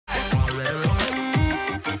Hi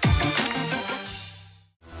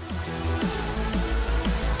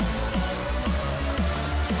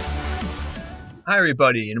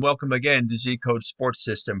everybody, and welcome again to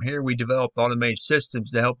ZCodeSystem. Here we develop automated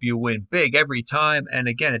systems to help you win big every time, and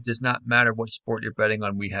again, it does not matter what sport you're betting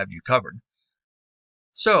on, we have you covered.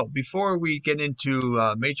 So, before we get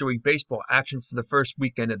into Major League Baseball action for the first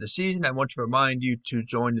weekend of the season, I want to remind you to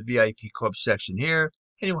join the VIP Club section here,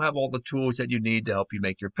 and you'll have all the tools that you need to help you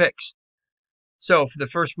make your picks. So, for the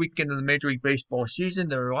first weekend of the Major League Baseball season,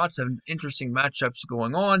 there are lots of interesting matchups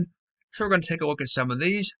going on, so we're going to take a look at some of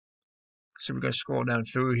these. So we're going to scroll down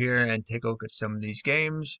through here and take a look at some of these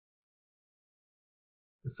games.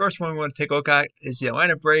 The first one we want to take a look at is the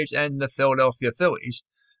Atlanta Braves and the Philadelphia Phillies.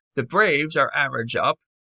 The Braves are average up,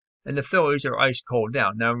 and the Phillies are ice cold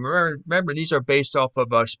down. Now remember these are based off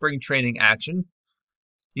of spring training action.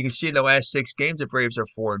 You can see the last 6 games, the Braves are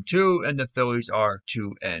 4-2, and the Phillies are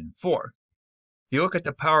 2-4. If you look at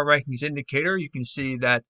the power rankings indicator, you can see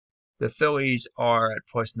that the Phillies are at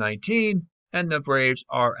plus 19. And the Braves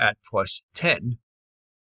are at plus 10.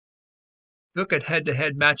 Look at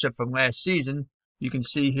head-to-head matchup from last season. You can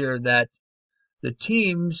see here that the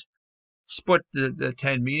teams split the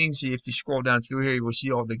 10 meetings. If you scroll down through here, you will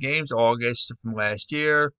see all the games, August from last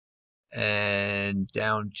year, and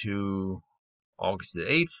down to August the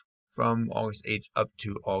 8th, from August 8th up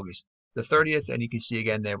to August the 30th. And you can see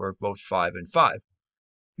again, they were both 5-5.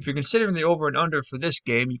 If you're considering the over and under for this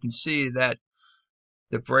game, you can see that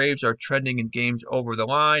the Braves are trending in games over the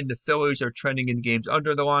line. The Phillies are trending in games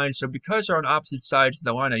under the line. So because they're on opposite sides of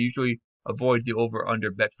the line, I usually avoid the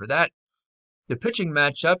over-under bet for that. The pitching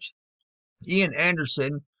matchups, Ian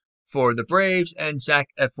Anderson for the Braves and Zach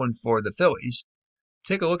Eflin for the Phillies.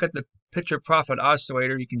 Take a look at the pitcher profit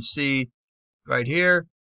oscillator. You can see right here,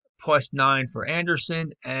 plus 9 for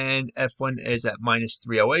Anderson, and Eflin is at minus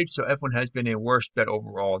 308. So Eflin has been a worse bet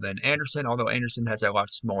overall than Anderson, although Anderson has a lot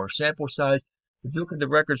smaller sample size. If you look at the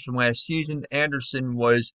records from last season, Anderson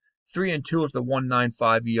was 3-2 with a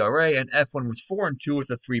 1.95 ERA, and Eflin was 4-2 with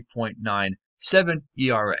a 3.97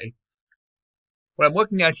 ERA. What I'm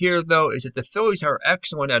looking at here, though, is that the Phillies are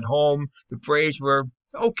excellent at home. The Braves were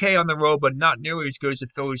okay on the road, but not nearly as good as the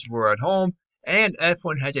Phillies were at home. And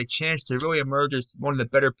Eflin has a chance to really emerge as one of the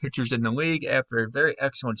better pitchers in the league after a very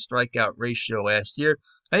excellent strikeout ratio last year.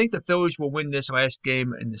 I think the Phillies will win this last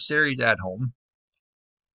game in the series at home.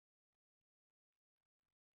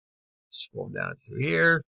 Scroll down through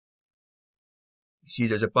here. You see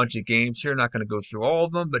there's a bunch of games here. I'm not going to go through all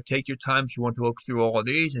of them, but take your time if you want to look through all of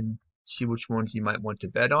these and see which ones you might want to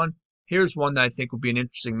bet on. Here's one that I think will be an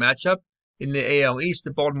interesting matchup. In the AL East,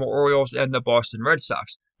 the Baltimore Orioles and the Boston Red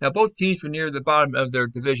Sox. Now, both teams were near the bottom of their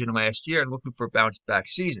division last year and looking for bounce-back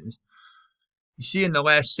seasons. You see in the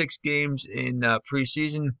last 6 games in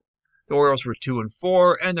preseason, the Orioles were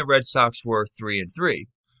 2-4 and the Red Sox were 3-3.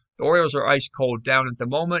 The Orioles are ice cold down at the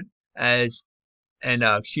moment, and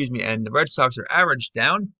the Red Sox are average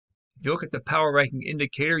down. If you look at the power ranking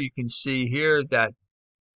indicator, you can see here that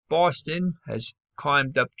Boston has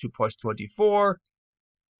climbed up to plus 24,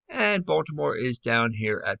 and Baltimore is down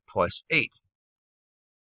here at plus 8. If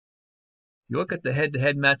you look at the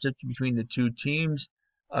head-to-head matchup between the two teams,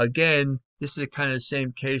 again, this is kind of the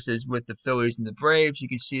same case as with the Phillies and the Braves. You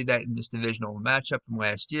can see that in this divisional matchup from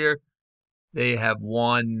last year. They have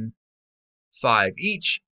won 5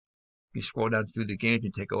 each. You scroll down through the games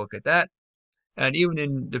and take a look at that. And even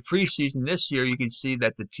in the preseason this year, you can see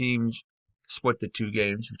that the teams split the 2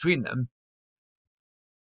 games between them.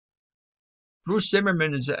 Bruce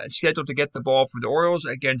Zimmerman is scheduled to get the ball for the Orioles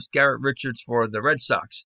against Garrett Richards for the Red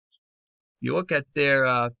Sox. You look at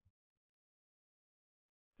their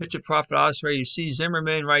pitcher profit odds rate, you see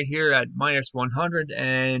Zimmerman right here at minus 100,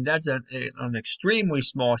 and that's an extremely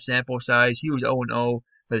small sample size. He was 0-0.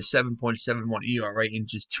 With a 7.71 ERA in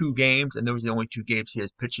just 2 games, and those are the only 2 games he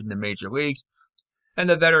has pitched in the major leagues. And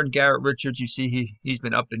the veteran Garrett Richards, you see he's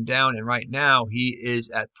been up and down, and right now he is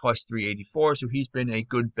at plus 384, so he's been a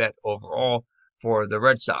good bet overall for the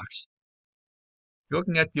Red Sox.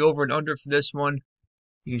 Looking at the over and under for this one,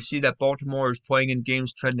 you can see that Baltimore is playing in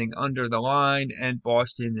games trending under the line, and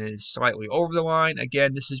Boston is slightly over the line.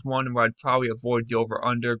 Again, this is one where I'd probably avoid the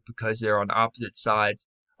over-under because they're on opposite sides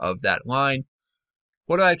of that line.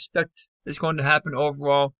 What do I expect is going to happen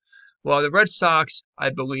overall? Well, the Red Sox, I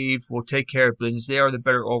believe, will take care of business. They are the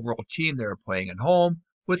better overall team. They are playing at home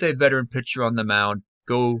with a veteran pitcher on the mound.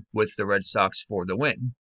 Go with the Red Sox for the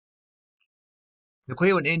win. The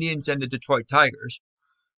Cleveland Indians and the Detroit Tigers.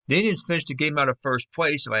 The Indians finished the game out of first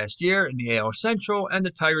place last year in the AL Central, and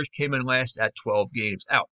the Tigers came in last at 12 games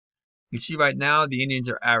out. You see right now the Indians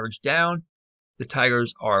are average down. The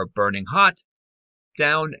Tigers are burning hot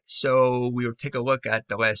down, so we will take a look at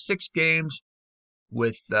the last 6 games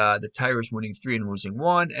with the Tigers winning 3 and losing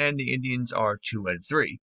 1, and the Indians are 2 and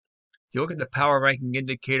 3. If you look at the power ranking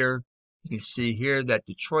indicator, you can see here that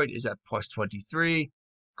Detroit is at plus 23.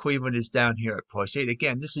 Cleveland is down here at plus 8.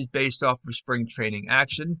 Again, this is based off of spring training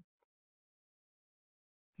action.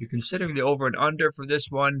 You're considering the over and under for this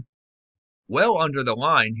one, well under the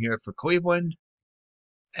line here for Cleveland,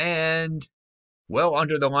 and well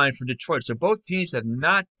under the line for Detroit. So both teams have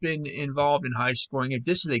not been involved in high scoring.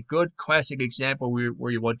 This is a good classic example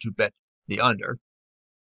where you want to bet the under.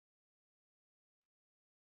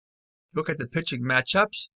 Look at the pitching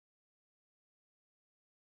matchups.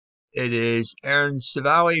 It is Aaron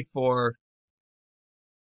Civale for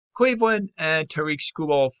Cleveland and Tariq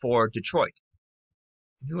Skubal for Detroit.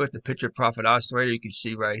 If you look at the pitcher profit oscillator, you can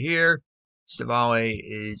see right here, Civale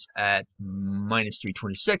is at minus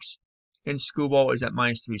 326 and Skubal is at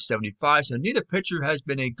minus 375. So neither pitcher has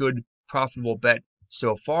been a good profitable bet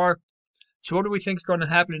so far. So what do we think is going to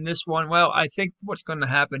happen in this one? Well, I think what's going to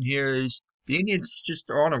happen here is the Indians just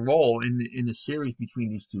are on a roll in the series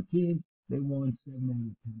between these two teams. They won 7 out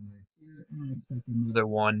of 10 last year, and I expect another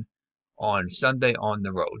one on Sunday on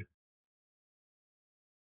the road.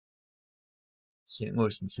 St.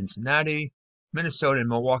 Louis and Cincinnati, Minnesota and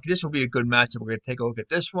Milwaukee. This will be a good matchup. We're going to take a look at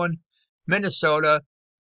this one. Minnesota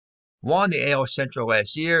won the AL Central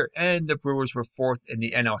last year, and the Brewers were 4th in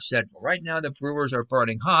the NL Central. Right now, the Brewers are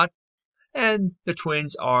burning hot, and the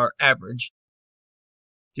Twins are average.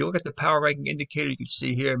 If you look at the power ranking indicator, you can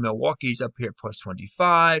see here Milwaukee's up here plus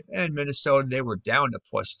 25, and Minnesota, they were down to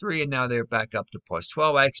plus 3, and now they're back up to plus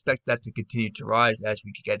 12. I expect that to continue to rise as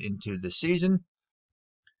we get into the season.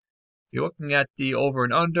 If you're looking at the over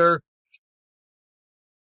and under,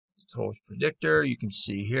 total predictor, you can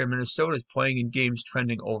see here Minnesota is playing in games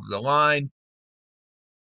trending over the line,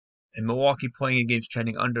 and Milwaukee playing in games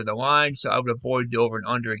trending under the line, so I would avoid the over and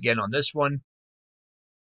under again on this one.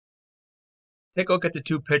 Take a look at the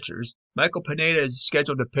two pitchers. Michael Pineda is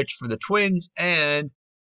scheduled to pitch for the Twins, and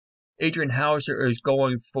Adrian Hauser is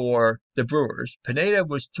going for the Brewers. Pineda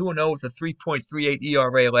was 2-0 with a 3.38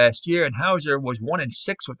 ERA last year, and Hauser was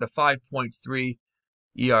 1-6 with a 5.3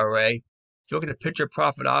 ERA. If you look at the pitcher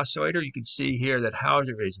profit oscillator, you can see here that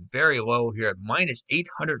Hauser is very low here at minus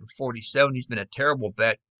 847. He's been a terrible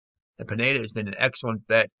bet, and Pineda has been an excellent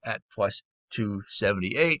bet at plus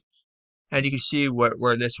 278. And you can see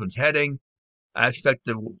where this one's heading. I expect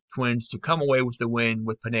the Twins to come away with the win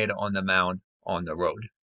with Pineda on the mound on the road.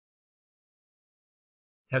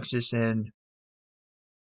 Texas and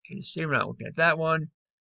Kansas City, we're not looking at that one.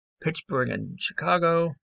 Pittsburgh and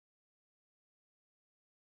Chicago.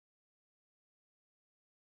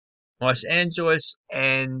 Los Angeles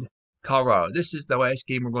and Colorado. This is the last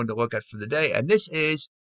game we're going to look at for the day, and this is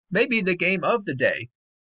maybe the game of the day.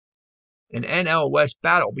 An NL West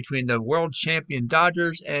battle between the world champion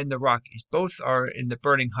Dodgers and the Rockies. Both are in the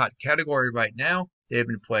burning hot category right now. They've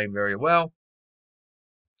been playing very well.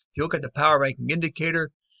 If you look at the power ranking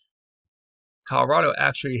indicator, Colorado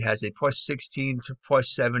actually has a plus 16 to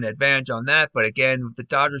plus 7 advantage on that. But again, with the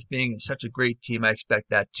Dodgers being such a great team, I expect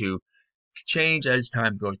that to change as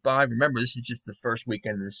time goes by. Remember, this is just the first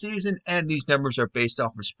weekend of the season, and these numbers are based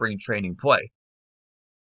off of spring training play.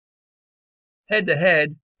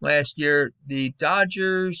 Head-to-head, last year, the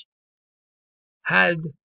Dodgers had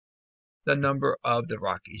the number of the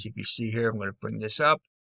Rockies. If you see here, I'm going to bring this up.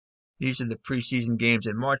 These are the preseason games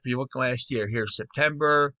in March. But you look last year, here's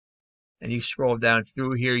September, and you scroll down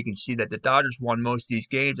through here, you can see that the Dodgers won most of these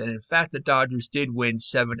games. And in fact, the Dodgers did win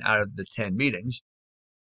 7 out of the 10 meetings.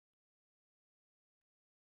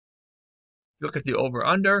 Look at the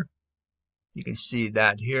over-under. You can see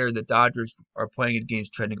that here the Dodgers are playing in games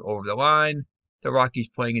trending over the line. The Rockies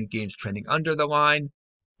playing in games trending under the line.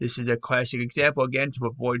 This is a classic example, again, to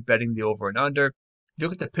avoid betting the over and under. If you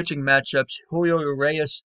look at the pitching matchups, Julio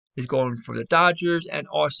Urias is going for the Dodgers and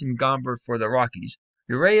Austin Gomber for the Rockies.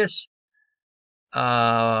 Urias,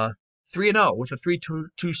 3-0 with a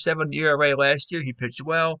 3.27 ERA last year. He pitched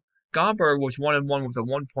well. Gomber was 1-1 with a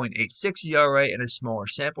 1.86 ERA and a smaller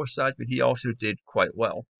sample size, but he also did quite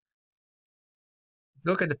well. If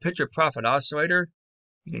you look at the pitcher profit oscillator,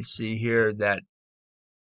 you can see here that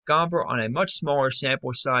Gomber on a much smaller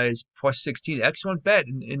sample size, plus 16, excellent bet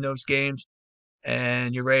in those games,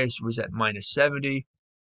 and Urias was at minus 70.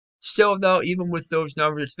 Still, though, even with those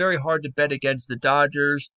numbers, it's very hard to bet against the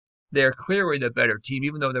Dodgers. They're clearly the better team.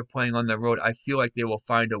 Even though they're playing on the road, I feel like they will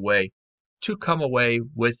find a way to come away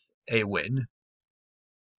with a win.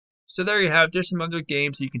 So there you have. There's some other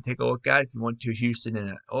games you can take a look at if you want to. Houston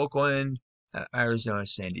and Oakland, Arizona,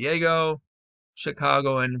 San Diego.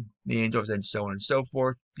 Chicago and the Angels, and so on and so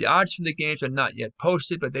forth. The odds for the games are not yet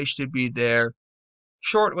posted, but they should be there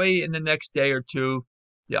shortly. In the next day or two,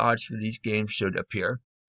 the odds for these games should appear.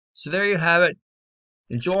 So there you have it.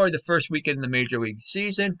 Enjoy the first weekend in the Major League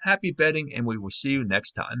season. Happy betting, and we will see you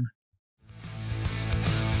next time.